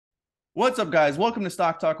What's up, guys? Welcome to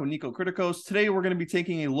Stock Talk with Nico Criticos. Today, we're going to be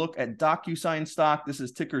taking a look at Docusign stock. This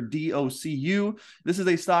is ticker DOCU. This is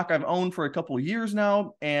a stock I've owned for a couple of years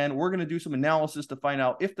now, and we're going to do some analysis to find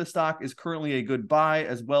out if the stock is currently a good buy,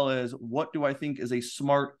 as well as what do I think is a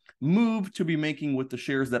smart move to be making with the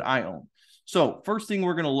shares that I own. So, first thing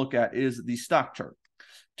we're going to look at is the stock chart.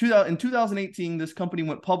 In 2018, this company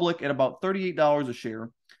went public at about $38 a share,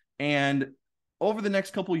 and over the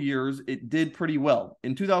next couple of years, it did pretty well.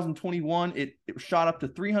 In 2021, it shot up to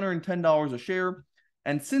 $310 a share.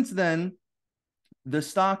 And since then, the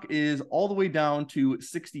stock is all the way down to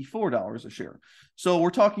 $64 a share. So we're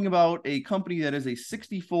talking about a company that is a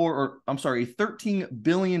 $13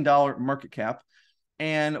 billion market cap.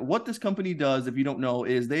 And what this company does, if you don't know,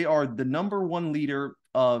 is they are the #1 leader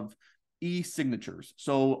of e-signatures.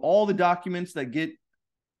 So all the documents that get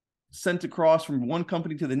sent across from one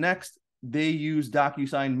company to the next, they use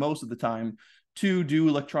Docusign most of the time to do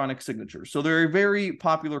electronic signatures. So they're a very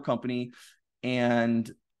popular company, and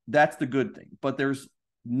that's the good thing. But there's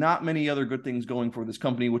not many other good things going for this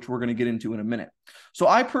company, which we're going to get into in a minute. So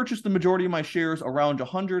I purchased the majority of my shares around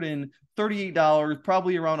 $138,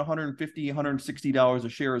 probably around $150, $160 a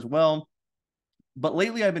share as well. But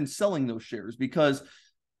lately I've been selling those shares because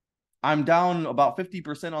I'm down about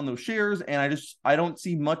 50% on those shares, and I don't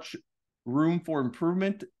see much room for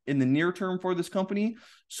improvement in the near term for this company.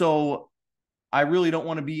 So I really don't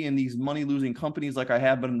want to be in these money losing companies like I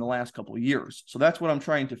have been in the last couple of years. So that's what I'm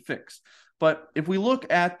trying to fix. But if we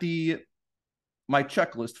look at my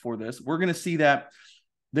checklist for this, we're going to see that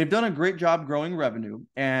they've done a great job growing revenue.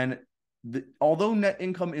 And although net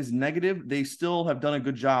income is negative, they still have done a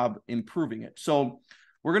good job improving it. So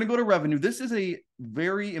we're going to go to revenue. This is a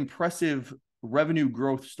very impressive revenue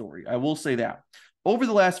growth story. I will say that. Over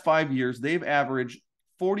the last 5 years, they've averaged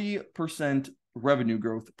 40% revenue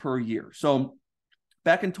growth per year. So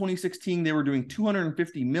back in 2016, they were doing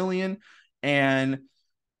 $250 million, and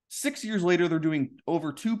 6 years later, they're doing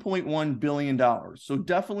over $2.1 billion. So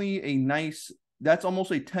definitely that's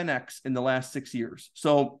almost a 10x in the last 6 years.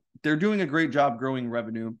 So they're doing a great job growing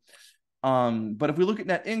revenue. But if we look at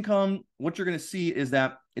net income, what you're going to see is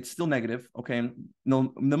that it's still negative. Okay.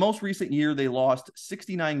 No, the most recent year, they lost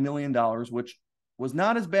 $69 million, which was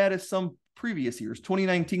not as bad as some previous years.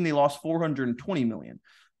 2019, they lost $420 million,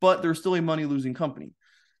 but they're still a money-losing company.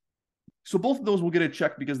 So both of those will get a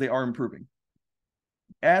check because they are improving.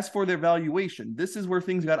 As for their valuation, this is where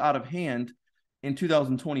things got out of hand in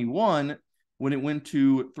 2021 when it went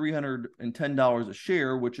to $310 a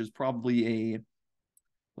share, which is probably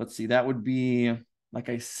that would be like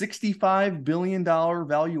a $65 billion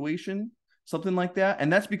valuation, something like that.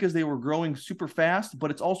 And that's because they were growing super fast,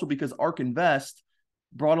 but it's also because ARK Invest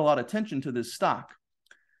brought a lot of attention to this stock.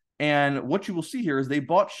 And what you will see here is they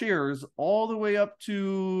bought shares all the way up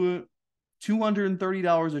to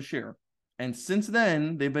 $230 a share. And since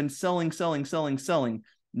then, they've been selling.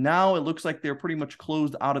 Now it looks like they're pretty much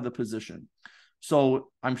closed out of the position. So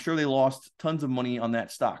I'm sure they lost tons of money on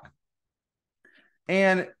that stock.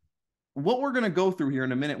 And what we're going to go through here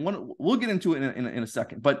in a minute, we'll get into it in a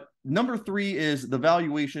second. But number 3 is the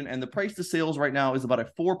valuation, and the price to sales right now is about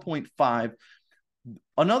a 4.5.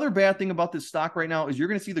 Another bad thing about this stock right now is you're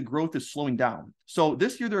going to see the growth is slowing down. So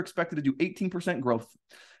this year they're expected to do 18% growth,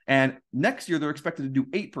 and next year they're expected to do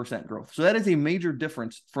 8% growth. So that is a major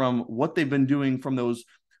difference from what they've been doing from those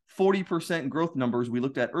 40% growth numbers we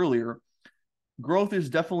looked at earlier. Growth is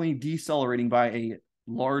definitely decelerating by a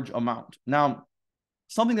large amount. Now,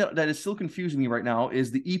 something that is still confusing me right now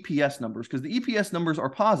is the EPS numbers, because the EPS numbers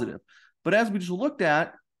are positive. But as we just looked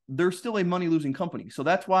at, they're still a money-losing company. So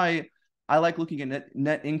that's why I like looking at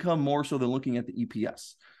net income more so than looking at the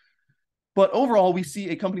EPS. But overall, we see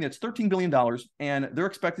a company that's $13 billion, and they're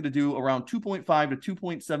expected to do around $2.5 to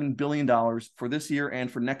 $2.7 billion for this year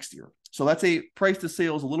and for next year. So that's a price to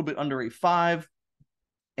sales a little bit under a 5.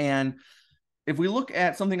 And if we look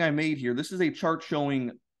at something I made here, this is a chart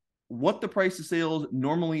showing what the price to sales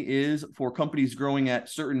normally is for companies growing at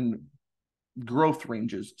certain growth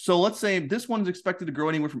ranges. So let's say this one's expected to grow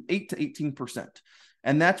anywhere from 8 to 18%.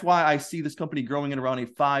 And that's why I see this company growing at around a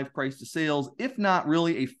 5 price to sales, if not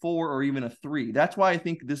really a 4 or even a 3. That's why I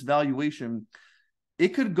think this valuation,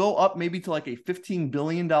 it could go up maybe to like a $15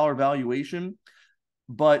 billion valuation,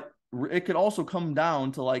 but it could also come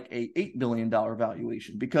down to like a $8 billion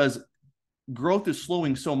valuation because growth is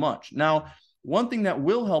slowing so much. Now, one thing that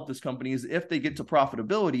will help this company is if they get to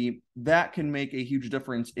profitability, that can make a huge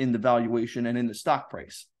difference in the valuation and in the stock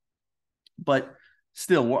price. But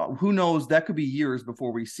still, who knows? That could be years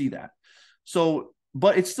before we see that. So,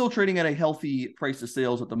 but it's still trading at a healthy price to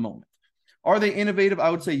sales at the moment. Are they innovative? I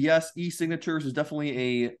would say yes. E-signatures is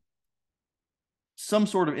definitely some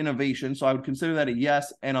sort of innovation. So I would consider that a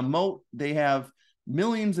yes. And a moat, they have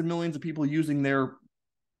millions and millions of people using their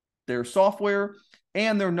software,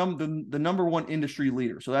 and they're the number one industry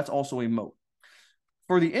leader. So that's also a moat.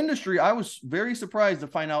 For the industry, I was very surprised to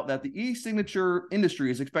find out that the e-signature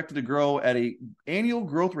industry is expected to grow at an annual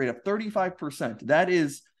growth rate of 35%. That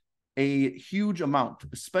is a huge amount,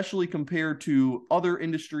 especially compared to other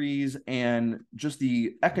industries and just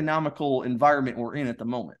the economical environment we're in at the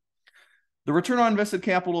moment. The return on invested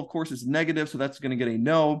capital, of course, is negative, so that's going to get a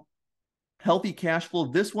no. Healthy cash flow,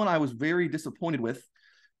 this one I was very disappointed with.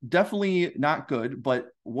 Definitely not good, but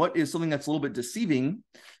what is something that's a little bit deceiving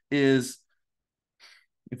is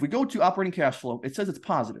if we go to operating cash flow, it says it's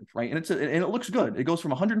positive, right? And it looks good. It goes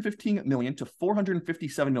from 115 million to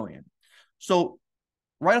 457 million. So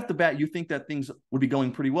right off the bat, you think that things would be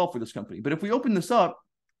going pretty well for this company. But if we open this up,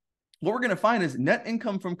 what we're going to find is net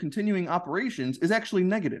income from continuing operations is actually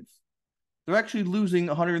negative. They're actually losing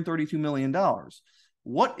 $132 million.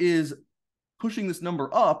 What is pushing this number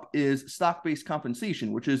up is stock-based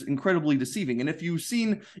compensation, which is incredibly deceiving. And if you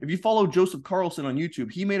follow Joseph Carlson on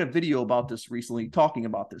YouTube, he made a video about this recently talking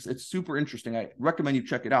about this. It's super interesting. I recommend you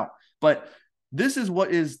check it out. But this is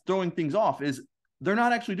what is throwing things off is they're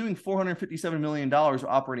not actually doing $457 million of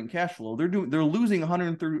operating cash flow. They're losing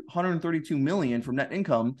 $132 million from net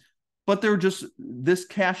income, but this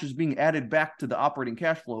cash is being added back to the operating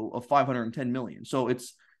cash flow of $510 million. So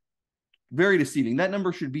it's very deceiving. That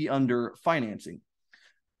number should be under financing.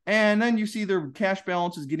 And then you see their cash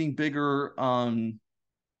balance is getting bigger,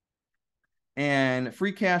 and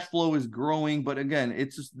free cash flow is growing. But again,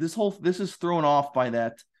 it's just this is thrown off by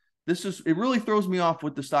that. It really throws me off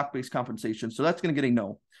with the stock-based compensation. So that's going to get a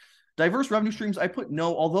no. Diverse revenue streams, I put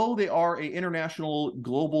no, although they are an international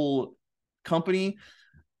global company,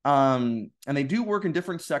 and they do work in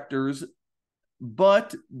different sectors.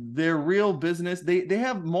 But their real business, they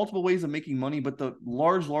have multiple ways of making money, but the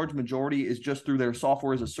large majority is just through their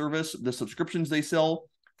software as a service, the subscriptions they sell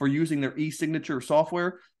for using their e-signature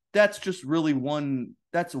software. That's just really one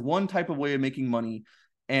type of way of making money.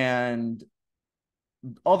 And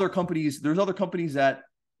there's other companies that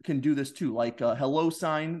can do this too, like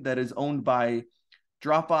HelloSign that is owned by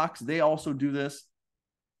Dropbox. They also do this.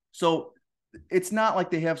 So it's not like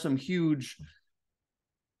they have some huge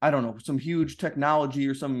technology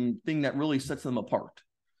or something that really sets them apart.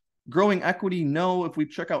 Growing equity, no. If we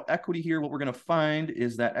check out equity here, what we're going to find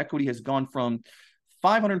is that equity has gone from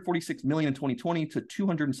 546 million in 2020 to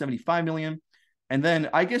 275 million. And then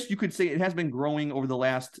I guess you could say it has been growing over the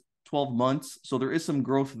last 12 months. So there is some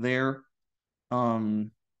growth there,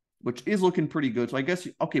 which is looking pretty good. So I guess,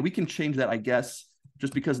 okay, we can change that, I guess,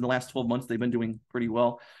 just because in the last 12 months, they've been doing pretty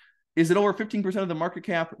well. Is it over 15% of the market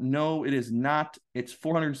cap? No, it is not. It's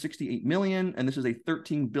 468 million, and this is a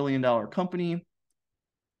 $13 billion company.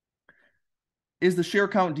 Is the share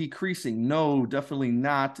count decreasing? No, definitely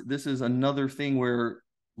not. This is another thing where,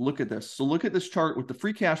 look at this. So look at this chart with the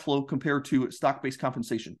free cash flow compared to stock-based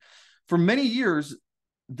compensation. For many years,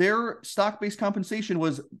 their stock-based compensation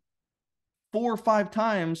was 4 or 5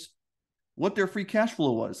 times what their free cash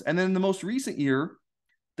flow was. And then in the most recent year,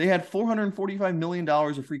 they had $445 million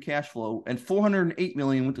of free cash flow and $408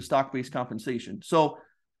 million with the stock-based compensation. So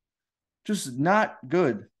just not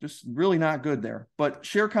good, just really not good there. But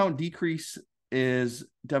share count decrease is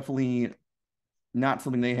definitely not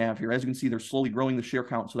something they have here. As you can see, they're slowly growing the share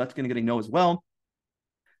count. So that's going to get a no as well.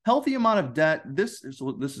 Healthy amount of debt. This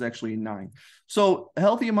is actually a 9. So a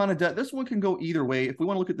healthy amount of debt. This one can go either way. If we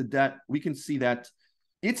want to look at the debt, we can see that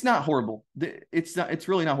it's not horrible. It's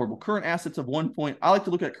really not horrible. Current assets of I like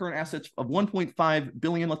to look at current assets of 1.5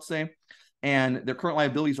 billion, let's say, and their current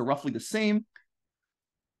liabilities are roughly the same.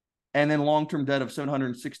 And then long-term debt of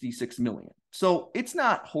 766 million. So it's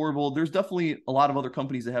not horrible. There's definitely a lot of other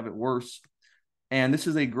companies that have it worse. And this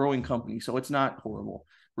is a growing company, so it's not horrible.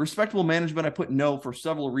 Respectable management, I put no for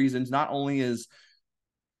several reasons. Not only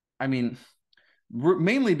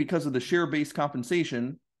mainly because of the share-based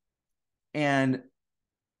compensation and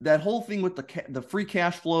that whole thing with the free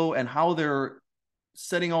cash flow and how they're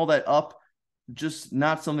setting all that up, just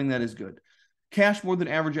not something that is good. Cash more than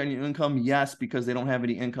average annual income, yes, because they don't have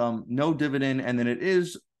any income. No dividend, and then it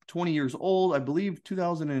is 20 years old. I believe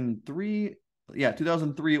 2003. Yeah,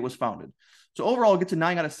 2003 it was founded. So overall, it gets a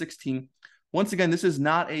 9 out of 16. Once again, this is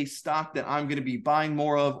not a stock that I'm going to be buying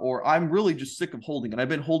more of, or I'm really just sick of holding it. I've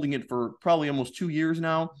been holding it for probably almost 2 years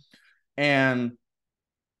now, and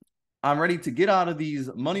I'm ready to get out of these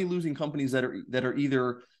money-losing companies that are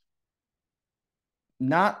either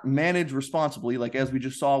not managed responsibly, like as we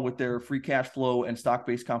just saw with their free cash flow and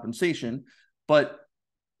stock-based compensation, but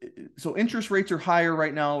so interest rates are higher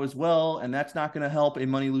right now as well, and that's not going to help a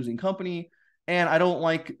money losing company. And I don't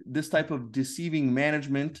like this type of deceiving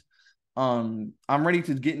management. I'm ready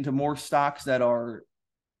to get into more stocks that are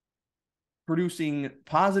producing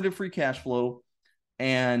positive free cash flow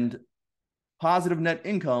and positive net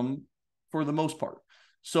income for the most part.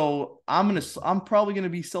 So I'm probably going to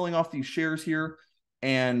be selling off these shares here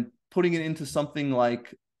and putting it into something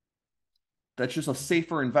like that's just a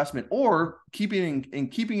safer investment, or keeping it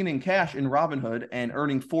in cash in Robinhood and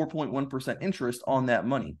earning 4.1% interest on that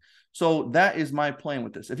money. So that is my plan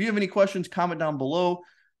with this. If you have any questions, comment down below.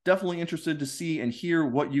 Definitely interested to see and hear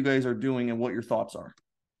what you guys are doing and what your thoughts are.